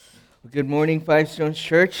Well, good morning, Five Stones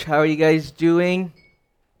Church. How are you guys doing?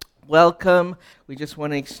 Welcome. We just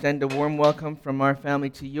want to extend a warm welcome from our family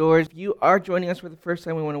to yours. If you are joining us for the first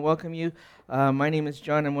time, we want to welcome you. My name is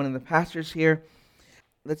John. I'm one of the pastors here.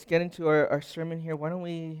 Let's get into our sermon here. Why don't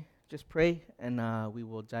we just pray and we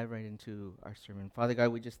will dive right into our sermon. Father God,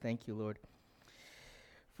 we just thank you, Lord,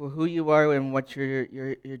 for who you are and what you're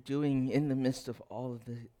doing in the midst of all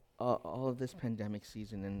of this pandemic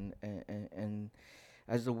season and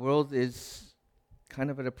as the world is kind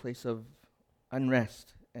of at a place of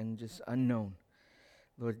unrest and just unknown.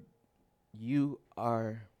 Lord, you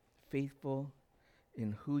are faithful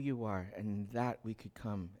in who you are, and that we could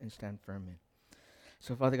come and stand firm in.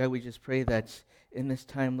 So, Father God, we just pray that in this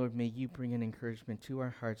time, Lord, may you bring an encouragement to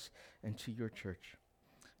our hearts and to your church.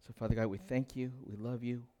 So, Father God, we thank you, we love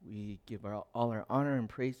you, we give all our honor and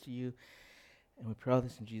praise to you, and we pray all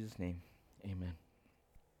this in Jesus' name. Amen.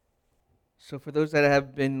 So for those that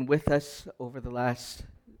have been with us over the last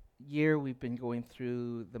year, we've been going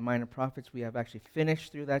through the Minor Prophets. We have actually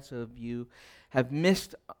finished through that. So if you have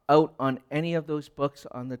missed out on any of those books,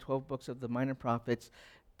 on the 12 books of the Minor Prophets,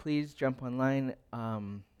 please jump online.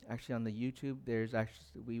 Actually on the YouTube, there's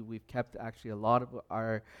actually we've kept actually a lot of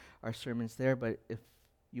our sermons there. But if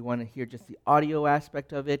you want to hear just the audio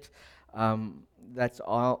aspect of it, that's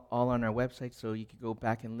all on our website. So you could go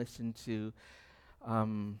back and listen to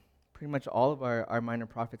pretty much all of our Minor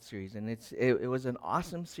Prophet series. And it was an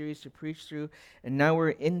awesome series to preach through. And now we're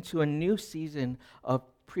into a new season of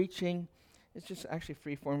preaching. It's just actually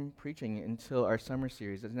free-form preaching until our summer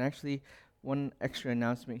series. And actually, one extra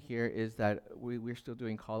announcement here is that we're still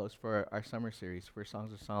doing call-outs for our summer series for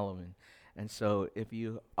Songs of Solomon. And so if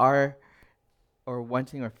you are or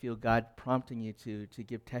wanting or feel God prompting you to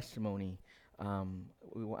give testimony, I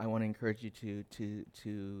want to encourage you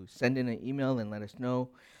to send in an email and let us know.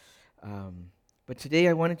 But today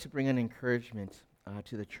I wanted to bring an encouragement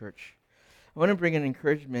to the church. I want to bring an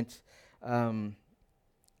encouragement to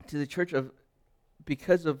the church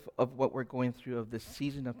because of what we're going through of this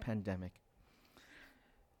season of pandemic.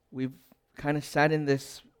 We've kind of sat in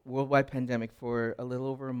this worldwide pandemic for a little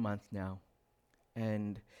over a month now,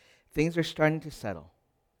 and things are starting to settle.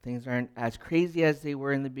 Things aren't as crazy as they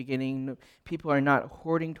were in the beginning. People are not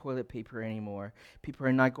hoarding toilet paper anymore. People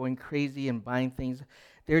are not going crazy and buying things.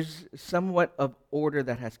 There's somewhat of order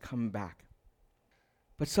that has come back.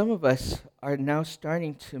 But some of us are now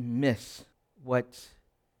starting to miss what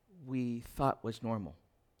we thought was normal.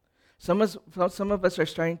 Some of us are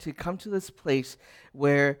starting to come to this place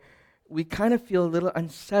where we kind of feel a little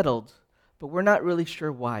unsettled, but we're not really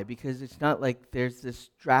sure why, because it's not like there's this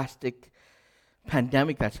drastic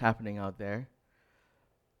pandemic that's happening out there.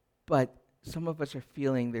 But some of us are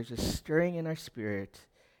feeling there's a stirring in our spirit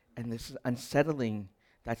and this unsettling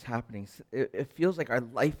that's happening. It feels like our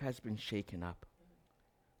life has been shaken up.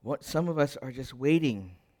 Some of us are just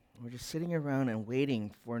waiting. We're just sitting around and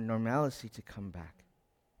waiting for normalcy to come back.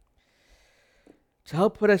 To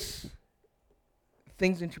help put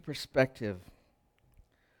things into perspective,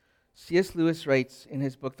 C.S. Lewis writes in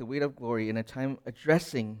his book, The Weight of Glory, in a time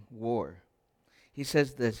addressing war. He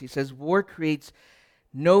says this, he says, war creates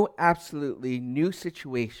no absolutely new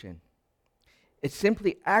situation. It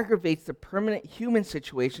simply aggravates the permanent human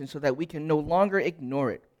situation so that we can no longer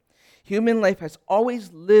ignore it. Human life has always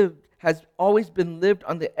been lived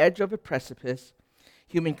on the edge of a precipice.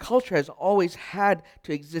 Human culture has always had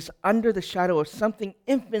to exist under the shadow of something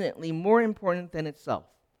infinitely more important than itself.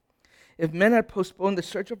 If men had postponed the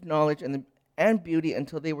search of knowledge and beauty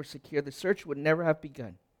until they were secure, the search would never have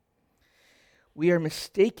begun. We are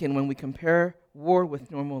mistaken when we compare war with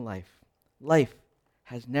normal life. Life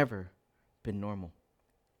has never been normal.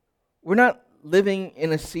 We're not living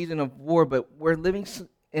in a season of war, but we're living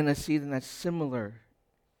in a season that's similar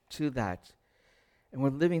to that. And we're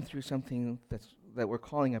living through something that we're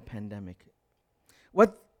calling a pandemic.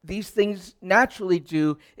 What these things naturally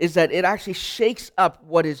do is that it actually shakes up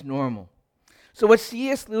what is normal. So what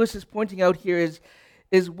C.S. Lewis is pointing out here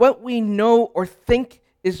is what we know or think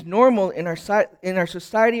is normal in our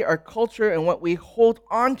society, our culture, and what we hold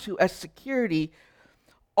on to as security.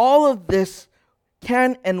 All of this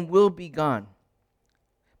can and will be gone.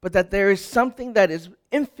 But that there is something that is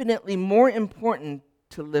infinitely more important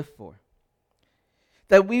to live for.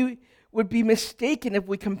 That we would be mistaken if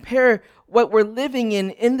we compare what we're living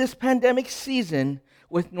in this pandemic season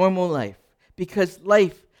with normal life, because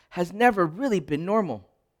life has never really been normal.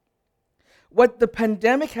 What the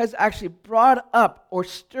pandemic has actually brought up or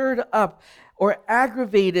stirred up or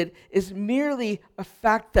aggravated is merely a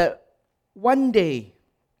fact that one day,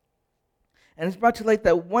 and it's brought to light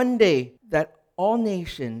that one day that all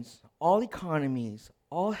nations, all economies,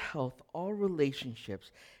 all health, all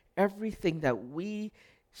relationships, everything that we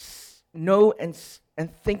know and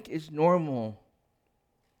think is normal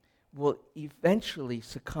will eventually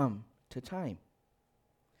succumb to time.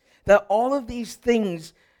 That all of these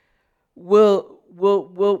things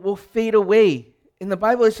will fade away. In the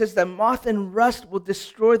Bible, it says that moth and rust will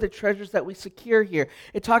destroy the treasures that we secure here.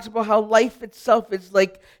 It talks about how life itself is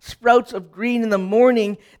like sprouts of green in the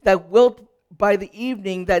morning that wilt by the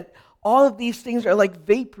evening, that all of these things are like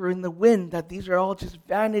vapor in the wind, that these are all just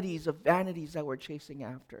vanities of vanities that we're chasing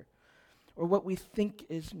after, or what we think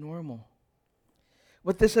is normal.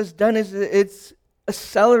 What this has done is it's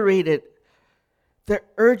accelerated the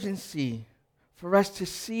urgency for us to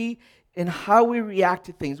see in how we react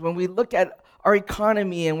to things. When we look at our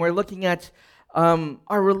economy and we're looking at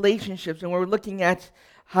our relationships and we're looking at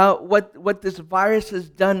what this virus has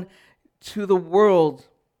done to the world,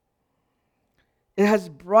 it has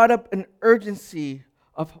brought up an urgency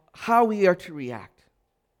of how we are to react.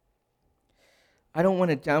 I don't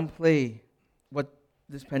want to downplay what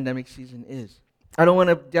this pandemic season is. I don't want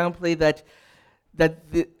to downplay that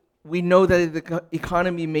we know that the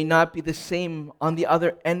economy may not be the same on the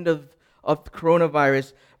other end of the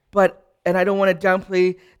coronavirus, and I don't want to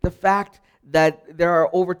downplay the fact that there are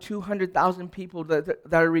over 200,000 people that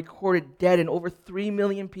are recorded dead and over 3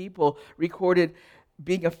 million people recorded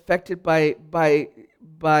being affected by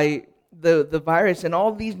the virus, and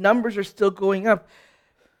all these numbers are still going up.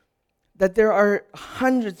 That there are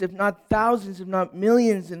hundreds, if not thousands, if not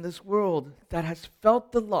millions in this world that has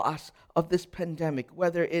felt the loss of this pandemic,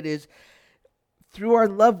 whether it is through our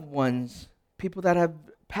loved ones, people that have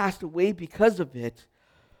passed away because of it,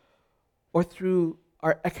 or through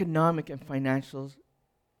our economic and financial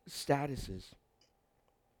statuses.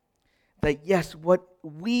 That yes, what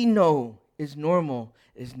we know is normal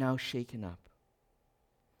is now shaken up.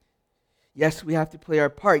 Yes, we have to play our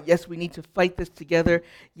part. Yes, we need to fight this together.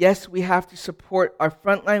 Yes, we have to support our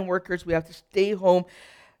frontline workers. We have to stay home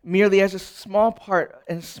merely as a small part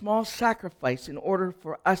and a small sacrifice in order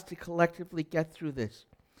for us to collectively get through this.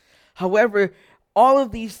 However, all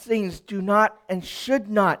of these things do not and should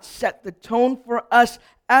not set the tone for us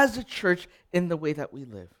as a church in the way that we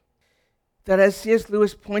live. That as C.S.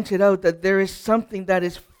 Lewis pointed out, that there is something that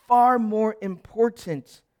is far more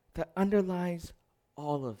important that underlies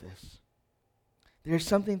all of this. There's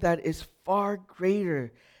something that is far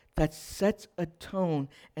greater that sets a tone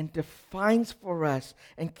and defines for us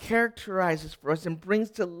and characterizes for us and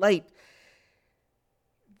brings to light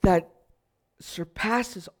that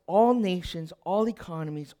surpasses all nations, all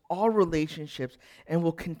economies, all relationships, and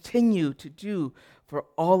will continue to do for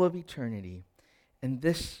all of eternity. And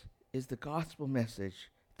this is the gospel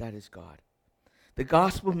message that is God. The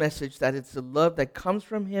gospel message that it's the love that comes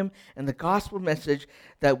from Him, and the gospel message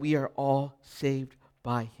that we are all saved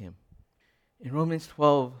by Him. In Romans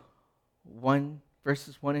 12,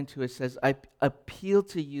 verses 1 and 2, it says, I appeal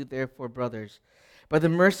to you, therefore, brothers, by the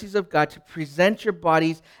mercies of God, to present your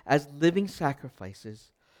bodies as living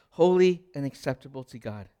sacrifices, holy and acceptable to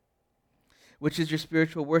God, which is your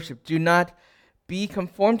spiritual worship. Do not be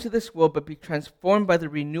conformed to this world, but be transformed by the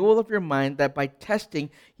renewal of your mind, that by testing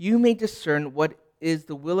you may discern what is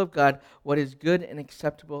the will of God, what is good and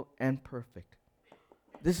acceptable and perfect.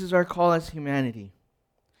 This is our call as humanity.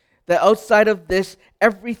 That outside of this,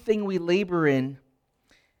 everything we labor in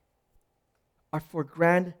are for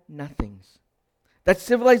grand nothings. That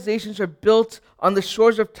civilizations are built on the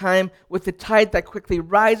shores of time with the tide that quickly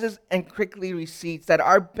rises and quickly recedes. That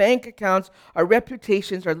our bank accounts, our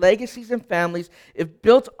reputations, our legacies and families, if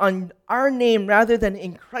built on our name rather than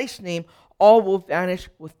in Christ's name, all will vanish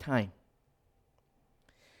with time.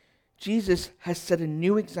 Jesus has set a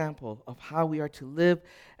new example of how we are to live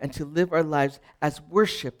and to live our lives as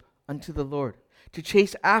worship unto the Lord, to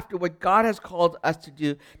chase after what God has called us to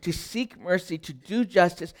do, to seek mercy, to do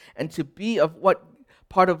justice, and to be of what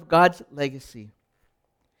part of God's legacy.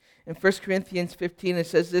 In 1 Corinthians 15, it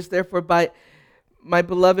says this, therefore, by my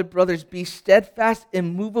beloved brothers, be steadfast,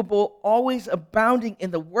 immovable, always abounding in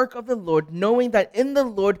the work of the Lord, knowing that in the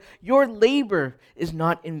Lord your labor is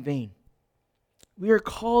not in vain. We are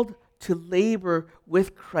called to labor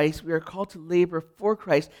with Christ. We are called to labor for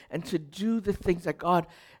Christ and to do the things that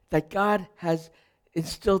God has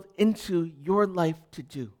instilled into your life to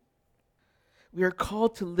do. We are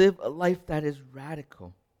called to live a life that is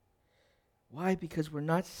radical. Why? Because we're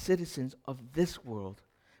not citizens of this world,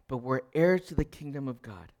 but we're heirs to the kingdom of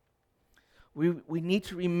God. We need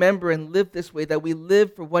to remember and live this way, that we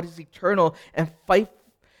live for what is eternal and fight,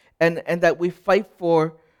 and that we fight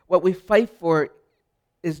for what we fight for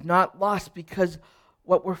is not lost, because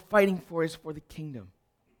what we're fighting for is for the kingdom.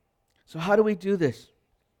 So how do we do this?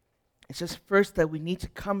 It says first that we need to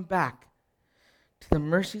come back to the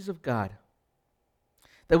mercies of God.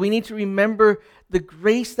 That we need to remember the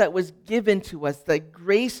grace that was given to us. That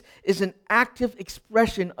grace is an active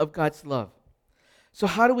expression of God's love. So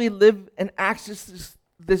how do we live and access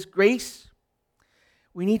this grace?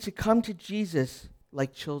 We need to come to Jesus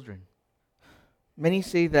like children. Many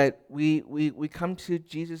say that we come to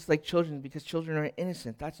Jesus like children because children are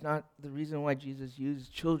innocent. That's not the reason why Jesus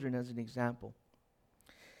used children as an example.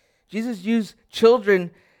 Jesus used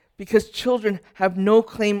children because children have no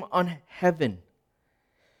claim on heaven.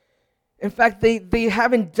 In fact, they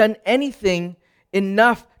haven't done anything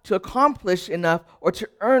enough to accomplish enough or to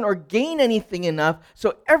earn or gain anything enough.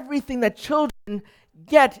 So everything that children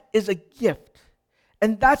get is a gift.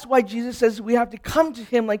 And that's why Jesus says we have to come to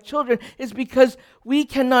him like children, is because we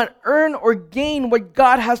cannot earn or gain what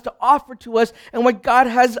God has to offer to us and what God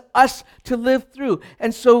has us to live through.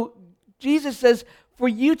 And so Jesus says, for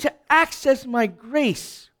you to access my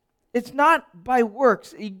grace, it's not by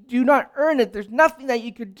works. You do not earn it. There's nothing that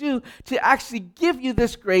you could do to actually give you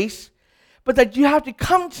this grace, but that you have to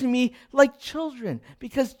come to me like children,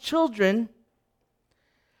 because children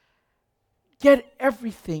get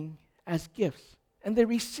everything as gifts. And they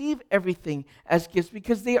receive everything as gifts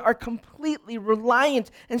because they are completely reliant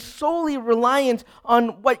and solely reliant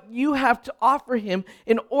on what you have to offer him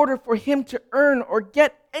in order for him to earn or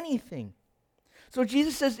get anything. So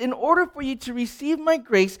Jesus says, in order for you to receive my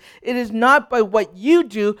grace, it is not by what you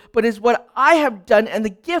do, but is what I have done and the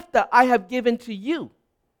gift that I have given to you.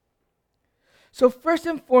 So first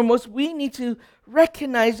and foremost, we need to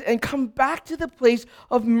recognize and come back to the place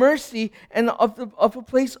of mercy and of a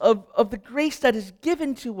place of the grace that is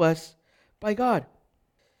given to us by God.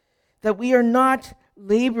 That we are not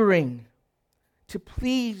laboring to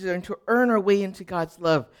please and to earn our way into God's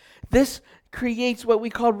love. This creates what we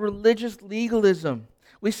call religious legalism.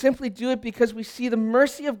 We simply do it because we see the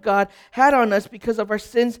mercy of God had on us because of our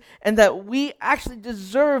sins, and that we actually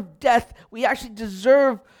deserve death. We actually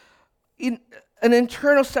deserve an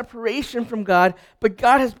internal separation from God, but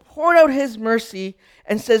God has poured out his mercy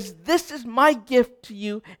and says, this is my gift to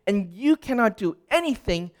you, and you cannot do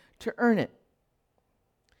anything to earn it.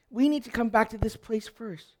 We need to come back to this place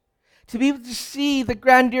first, to be able to see the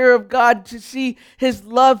grandeur of God, to see his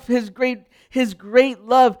love, his great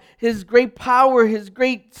love, his great power, his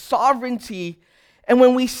great sovereignty. And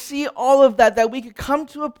when we see all of that, that we could come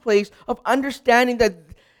to a place of understanding that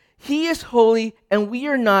he is holy and we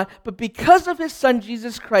are not, but because of his son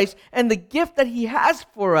Jesus Christ and the gift that he has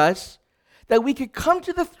for us, that we could come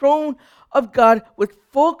to the throne of God with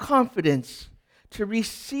full confidence to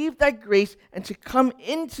receive that grace and to come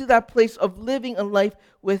into that place of living a life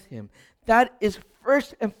with him. That is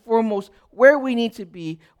first and foremost where we need to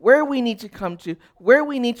be, where we need to come to, where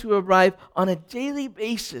we need to arrive on a daily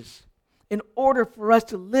basis in order for us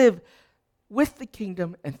to live with the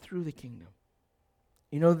kingdom and through the kingdom.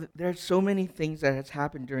 You know, there are so many things that has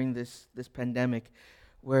happened during this pandemic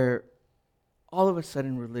where all of a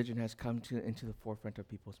sudden religion has come into the forefront of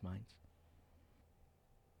people's minds.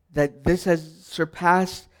 That this has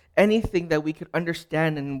surpassed anything that we could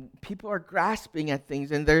understand, and people are grasping at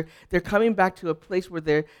things, and they're coming back to a place where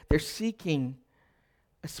they're seeking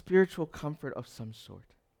a spiritual comfort of some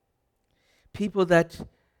sort. People that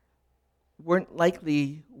weren't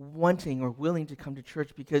likely wanting or willing to come to church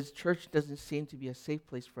because church doesn't seem to be a safe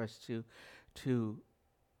place for us to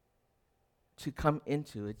come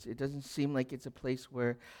into. It doesn't seem like it's a place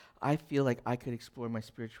where I feel like I could explore my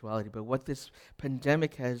spirituality. But what this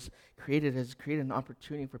pandemic has created an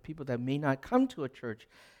opportunity for people that may not come to a church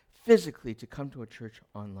physically to come to a church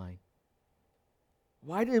online.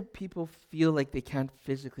 Why do people feel like they can't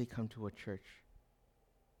physically come to a church?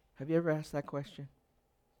 Have you ever asked that question?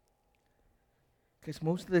 Because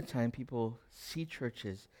most of the time people see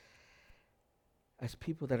churches as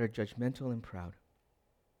people that are judgmental and proud.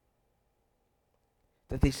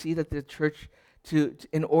 That they see that the church,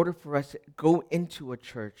 in order for us to go into a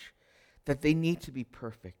church, that they need to be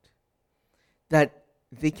perfect. That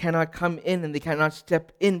they cannot come in and they cannot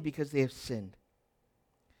step in because they have sinned.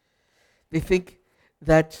 They think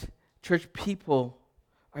that church people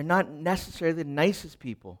are not necessarily the nicest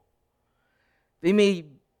people. They may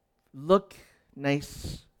look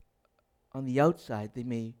nice on the outside. They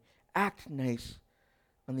may act nice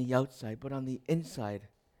on the outside, but on the inside,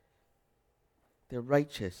 they're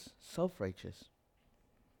righteous, self-righteous,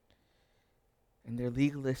 and they're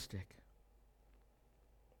legalistic.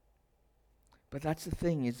 But that's the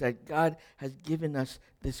thing, is that God has given us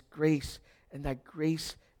this grace, and that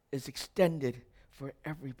grace is extended for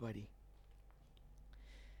everybody.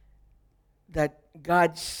 that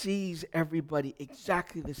God sees everybody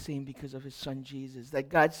exactly the same because of his son Jesus. That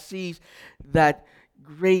God sees that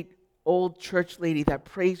great old church lady that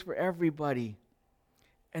prays for everybody,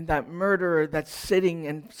 and that murderer that's sitting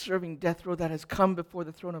and serving death row that has come before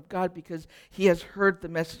the throne of God because he has heard the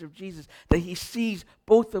message of Jesus, that he sees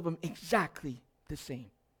both of them exactly the same.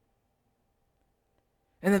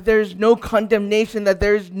 And that there is no condemnation, that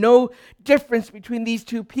there is no difference between these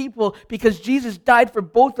two people because Jesus died for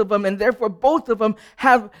both of them, and therefore both of them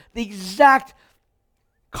have the exact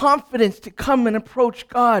confidence to come and approach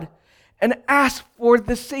God and ask for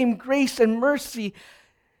the same grace and mercy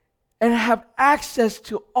and have access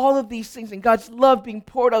to all of these things and God's love being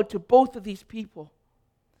poured out to both of these people.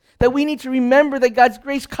 That we need to remember that God's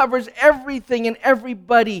grace covers everything and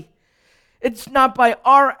everybody. It's not by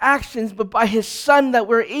our actions, but by his Son that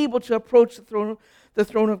we're able to approach the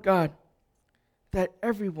throne of God. That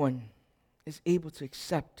everyone is able to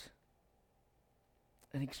accept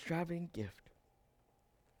an extravagant gift.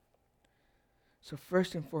 So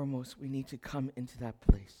first and foremost, we need to come into that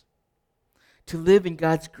place. To live in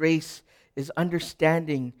God's grace is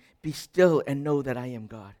understanding, be still and know that I am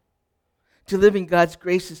God. To live in God's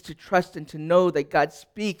grace is to trust and to know that God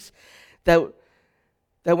speaks, that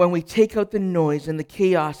when we take out the noise and the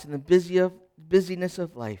chaos and the busyness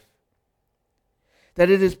of life, that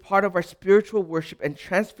it is part of our spiritual worship and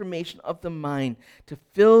transformation of the mind to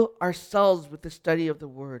fill ourselves with the study of the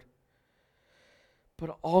Word,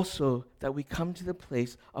 but also that we come to the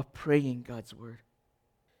place of praying God's Word.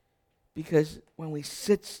 Because when we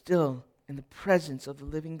sit still in the presence of the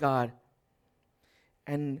living God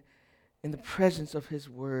and in the presence of his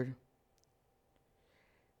Word,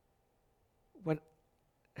 what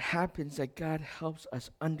happens that God helps us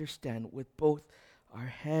understand with both our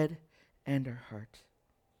head and our heart.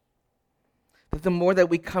 That the more that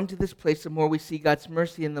we come to this place, the more we see God's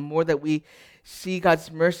mercy, and the more that we see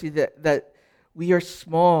God's mercy, that we are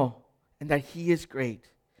small and that he is great.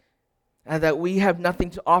 And that we have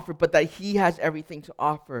nothing to offer, but that he has everything to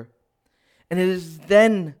offer. And it is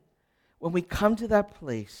then, when we come to that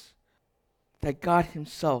place, that God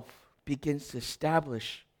himself begins to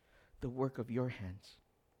establish the work of your hands.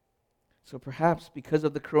 So perhaps because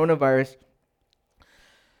of the coronavirus,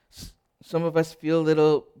 some of us feel a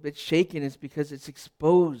little bit shaken. It's because it's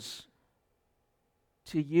exposed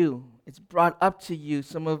to you. It's brought up to you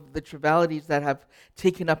some of the trivialities that have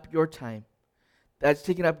taken up your time, that's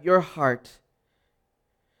taken up your heart.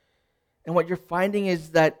 And what you're finding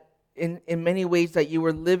is that in many ways that you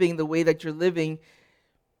were living the way that you're living,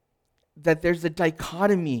 that there's a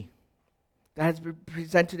dichotomy that has been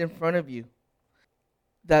presented in front of you.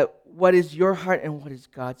 That what is your heart and what is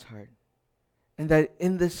God's heart. And that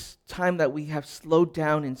in this time that we have slowed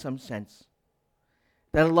down in some sense,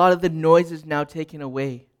 that a lot of the noise is now taken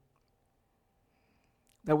away.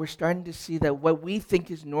 That we're starting to see that what we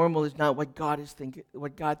think is normal is not what God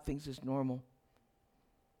thinks is normal.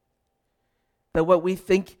 That what we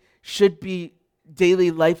think should be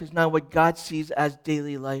daily life is not what God sees as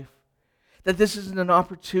daily life. That this is an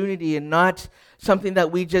opportunity and not something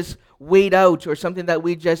that we just wait out or something that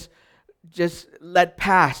we just let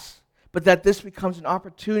pass, but that this becomes an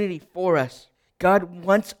opportunity for us. God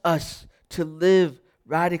wants us to live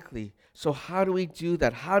radically. So how do we do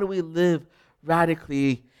that? How do we live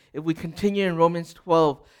radically? If we continue in Romans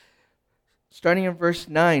 12, starting in verse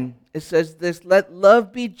 9, it says this: let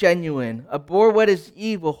love be genuine, abhor what is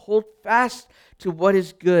evil, hold fast to what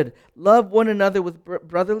is good, love one another with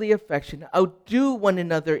brotherly affection, outdo one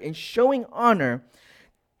another in showing honor,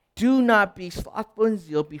 do not be slothful in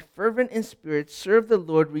zeal, be fervent in spirit, serve the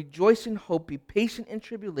Lord, rejoice in hope, be patient in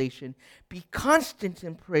tribulation, be constant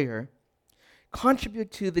in prayer,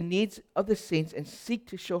 contribute to the needs of the saints, and seek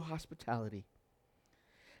to show hospitality.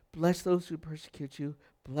 Bless those who persecute you,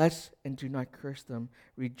 bless and do not curse them.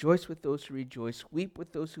 Rejoice with those who rejoice, weep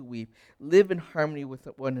with those who weep. Live in harmony with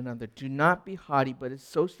one another. Do not be haughty, but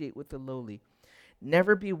associate with the lowly.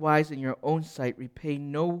 Never be wise in your own sight. Repay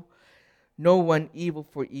no one evil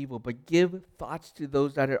for evil, but give thoughts to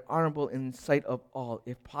those that are honorable in the sight of all.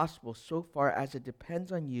 If possible, so far as it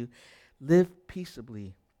depends on you, live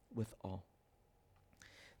peaceably with all.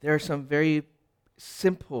 There are some very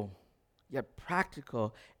simple yet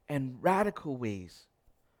practical and radical ways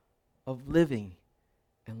of living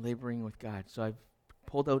and laboring with God. So I've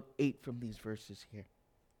pulled out 8 from these verses here.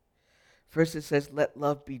 First it says, let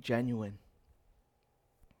love be genuine.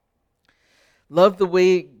 Love the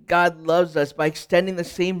way God loves us by extending the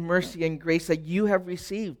same mercy and grace that you have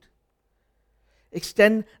received.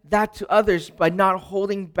 Extend that to others by not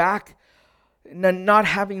holding back and not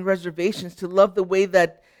having reservations. To love the way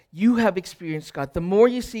that you have experienced God. The more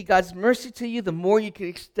you see God's mercy to you, the more you can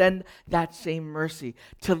extend that same mercy.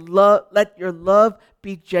 To love, let your love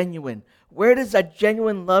be genuine. Where does that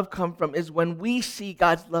genuine love come from? Is when we see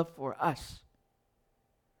God's love for us.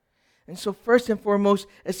 And so first and foremost,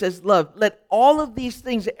 it says love. Let all of these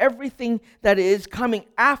things, everything that is coming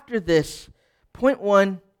after this, point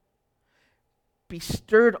one, be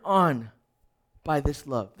stirred on by this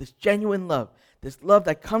love, this genuine love, this love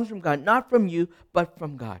that comes from God, not from you, but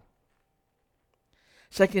from God.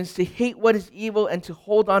 Second is to hate what is evil and to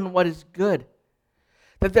hold on what is good.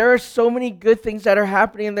 That there are so many good things that are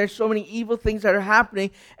happening and there's so many evil things that are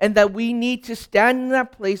happening, and that we need to stand in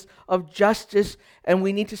that place of justice, and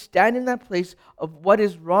we need to stand in that place of what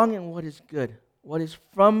is wrong and what is good, what is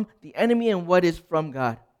from the enemy and what is from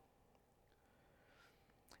God.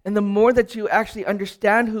 And the more that you actually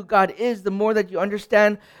understand who God is, the more that you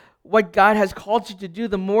understand what God has called you to do,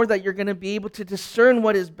 the more that you're going to be able to discern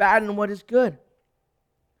what is bad and what is good.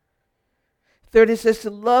 Third, it says to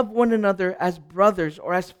love one another as brothers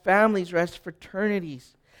or as families or as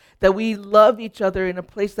fraternities. That we love each other in a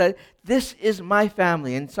place that this is my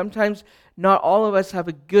family. And sometimes not all of us have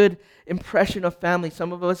a good impression of family.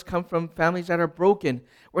 Some of us come from families that are broken.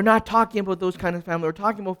 We're not talking about those kind of families. We're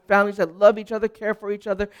talking about families that love each other, care for each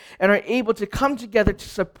other, and are able to come together to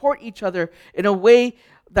support each other in a way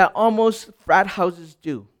that almost frat houses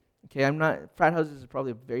do. Okay, frat houses is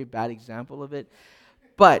probably a very bad example of it.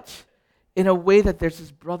 But in a way that there's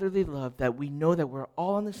this brotherly love that we know that we're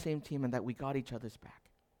all on the same team and that we got each other's back.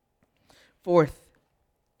 Fourth,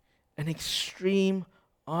 an extreme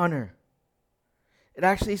honor. It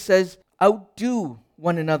actually says, outdo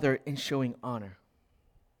one another in showing honor.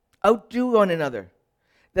 Outdo one another.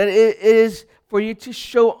 That it is for you to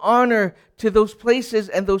show honor to those places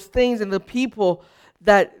and those things and the people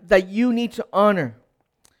that you need to honor.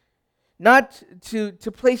 Not to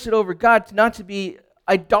place it over God, not to be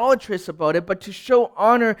idolatrous about it, but to show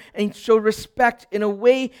honor and show respect in a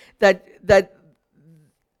way that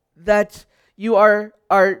you are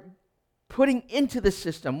putting into the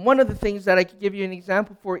system. One of the things that I could give you an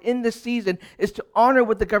example for in this season is to honor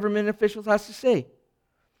what the government officials has to say.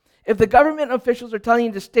 If the government officials are telling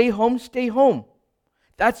you to stay home, stay home.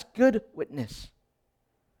 That's good witness.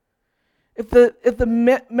 If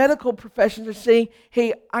the medical professions are saying,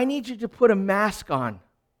 hey, I need you to put a mask on,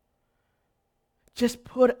 just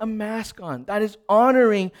put a mask on. That is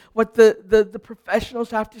honoring what the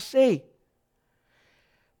professionals have to say.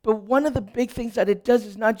 But one of the big things that it does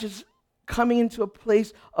is not just coming into a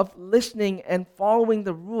place of listening and following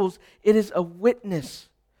the rules. It is a witness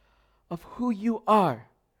of who you are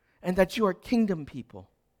and that you are kingdom people.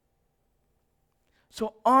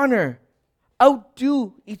 So honor,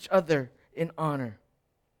 outdo each other in honor.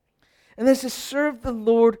 And this is serve the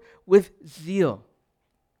Lord with zeal.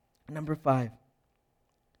 Number 5.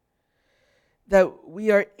 That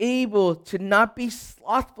we are able to not be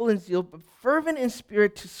slothful in zeal, but fervent in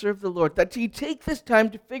spirit to serve the Lord. That you take this time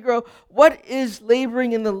to figure out what is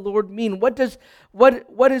laboring in the Lord mean. What is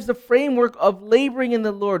the framework of laboring in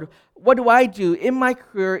the Lord? What do I do in my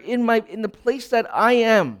career, in the place that I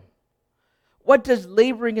am? What does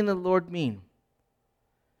laboring in the Lord mean?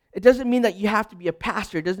 It doesn't mean that you have to be a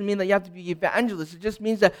pastor. It doesn't mean that you have to be an evangelist. It just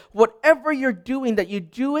means that whatever you're doing, that you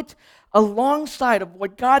do it alongside of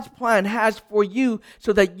what God's plan has for you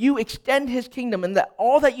so that you extend His kingdom and that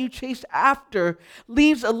all that you chase after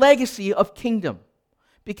leaves a legacy of kingdom.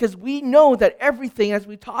 Because we know that everything, as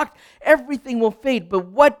we talked, everything will fade. But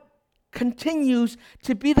what continues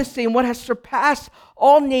to be the same, what has surpassed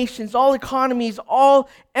all nations, all economies, all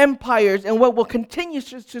empires, and what will continue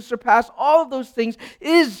to surpass all of those things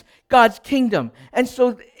is God's kingdom. And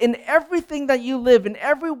so in everything that you live, in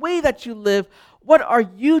every way that you live, what are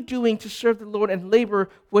you doing to serve the Lord and labor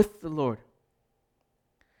with the Lord?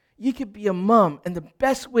 You could be a mom, and the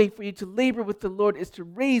best way for you to labor with the Lord is to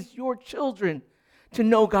raise your children to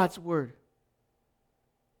know God's word.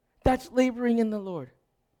 That's laboring in the Lord.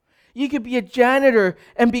 You could be a janitor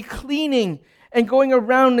and be cleaning and going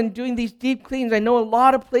around and doing these deep cleans. I know a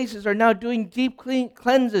lot of places are now doing deep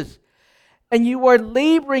cleanses. And you are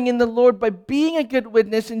laboring in the Lord by being a good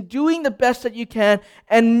witness and doing the best that you can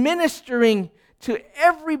and ministering to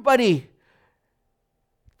everybody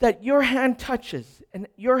that your hand touches and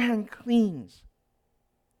your hand cleans.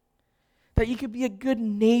 That you could be a good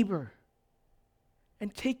neighbor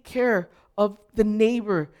and take care of the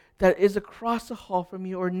neighbor that is across the hall from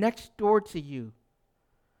you or next door to you.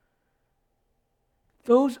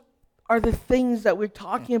 Those are the things that we're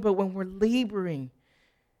talking about when we're laboring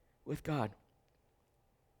with God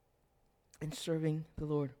and serving the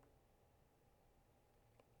Lord.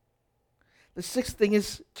 The sixth thing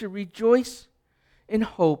is to rejoice in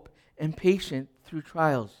hope and patient through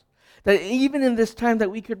trials. That even in this time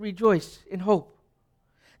that we could rejoice in hope.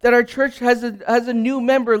 That our church has a new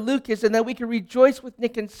member, Lucas, and that we can rejoice with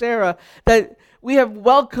Nick and Sarah. That we have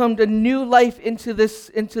welcomed a new life into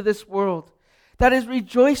this world. That is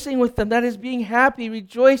rejoicing with them. That is being happy.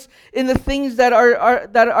 Rejoice in the things that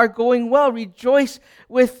are going well. Rejoice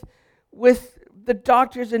with the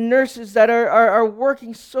doctors and nurses that are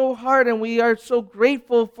working so hard, and we are so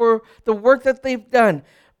grateful for the work that they've done.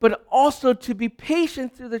 But also to be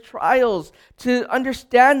patient through the trials, to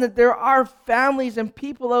understand that there are families and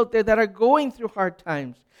people out there that are going through hard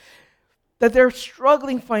times, that they're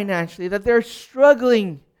struggling financially, that they're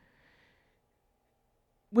struggling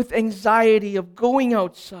with anxiety of going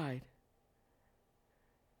outside.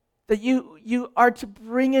 That you are to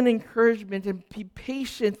bring an encouragement and be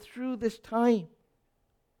patient through this time.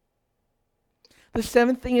 The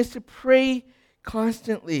seventh thing is to pray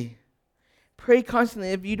constantly. Pray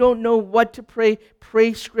constantly. If you don't know what to pray,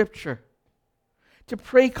 pray Scripture. To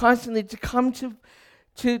pray constantly, to come to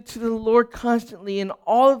the Lord constantly in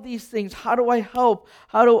all of these things. How do I help?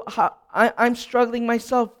 I'm struggling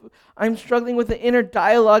myself. I'm struggling with the inner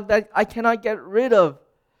dialogue that I cannot get rid of.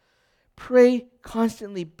 Pray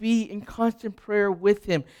constantly. Be in constant prayer with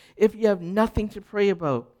Him. If you have nothing to pray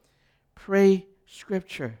about, pray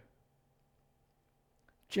Scripture.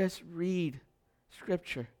 Just read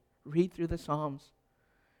Scripture. Read through the Psalms.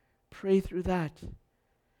 Pray through that.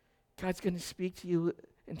 God's going to speak to you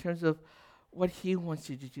in terms of what He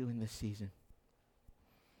wants you to do in this season.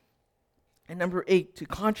 And number 8, to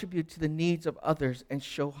contribute to the needs of others and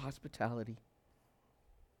show hospitality.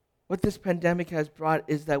 What this pandemic has brought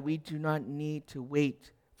is that we do not need to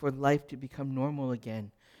wait for life to become normal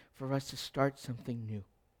again for us to start something new.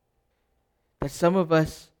 That some of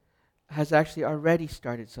us has actually already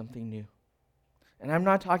started something new. And I'm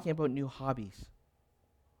not talking about new hobbies.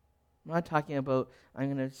 I'm not talking about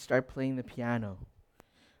I'm going to start playing the piano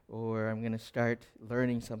or I'm going to start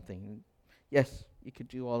learning something. Yes, you could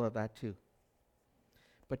do all of that too.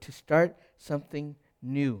 But to start something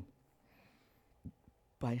new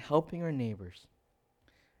by helping our neighbors,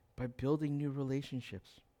 by building new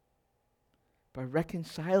relationships, by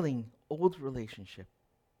reconciling old relationships,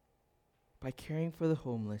 by caring for the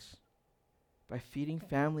homeless, by feeding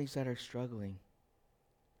families that are struggling.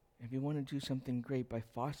 If you want to do something great, by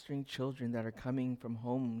fostering children that are coming from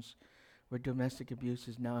homes where domestic abuse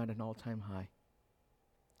is now at an all-time high.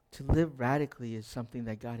 To live radically is something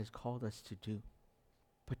that God has called us to do.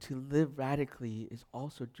 But to live radically is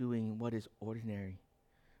also doing what is ordinary,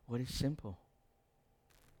 what is simple.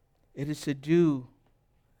 It is to do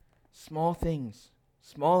small things,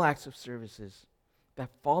 small acts of services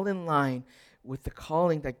that fall in line with the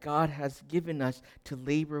calling that God has given us to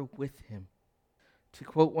labor with Him. To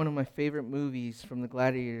quote one of my favorite movies from the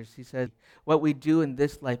Gladiators, he said, "What we do in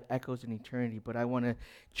this life echoes in eternity," but I want to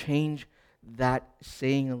change that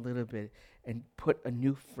saying a little bit and put a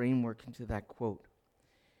new framework into that quote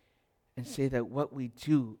and say that what we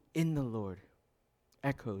do in the Lord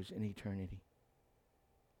echoes in eternity.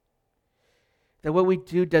 That what we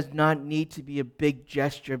do does not need to be a big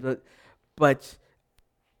gesture, but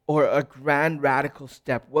or a grand radical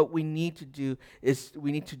step. What we need to do is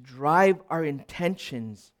we need to drive our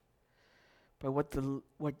intentions by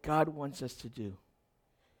what God wants us to do.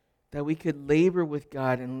 That we could labor with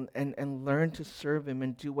God and learn to serve Him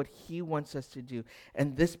and do what He wants us to do.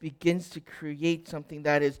 And this begins to create something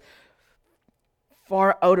that is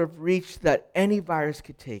far out of reach that any virus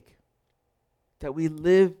could take. That we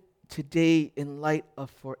live today in light of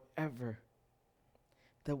forever.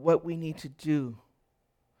 That what we need to do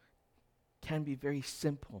can be very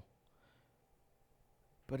simple.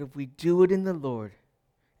 But if we do it in the Lord,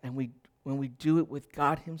 and when we do it with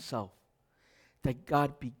God Himself, that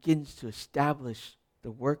God begins to establish the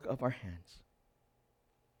work of our hands.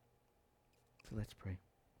 So let's pray.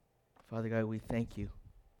 Father God, we thank You.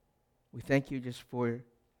 We thank You just for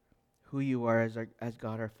who You are as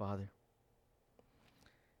God our Father.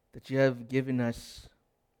 That You have given us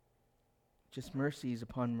just mercies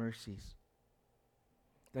upon mercies.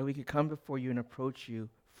 That we could come before You and approach You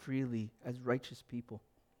freely as righteous people.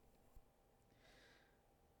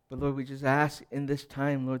 But Lord, we just ask in this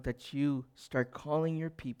time, Lord, that You start calling Your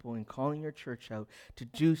people and calling Your church out to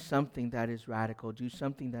do something that is radical, do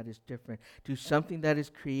something that is different, do something that is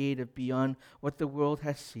creative beyond what the world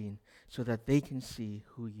has seen so that they can see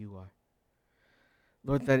who You are.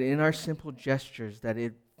 Lord, that in our simple gestures, that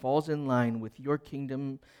it falls in line with Your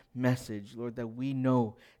kingdom message, Lord, that we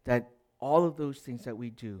know that all of those things that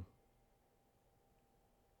we do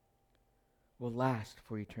will last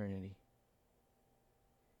for eternity.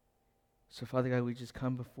 So, Father God, we just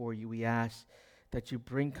come before you. We ask that you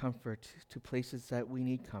bring comfort to places that we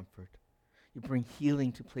need comfort. You bring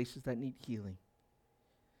healing to places that need healing.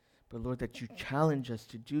 But, Lord, that you challenge us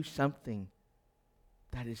to do something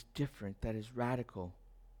that is different, that is radical,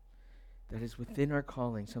 that is within our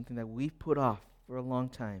calling, something that we've put off for a long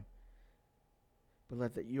time. But,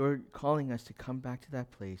 Lord, that you're calling us to come back to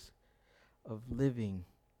that place of living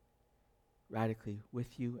radically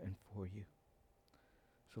with you and for you.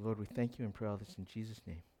 So, Lord, we thank you and pray all this in Jesus'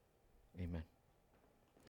 name. Amen.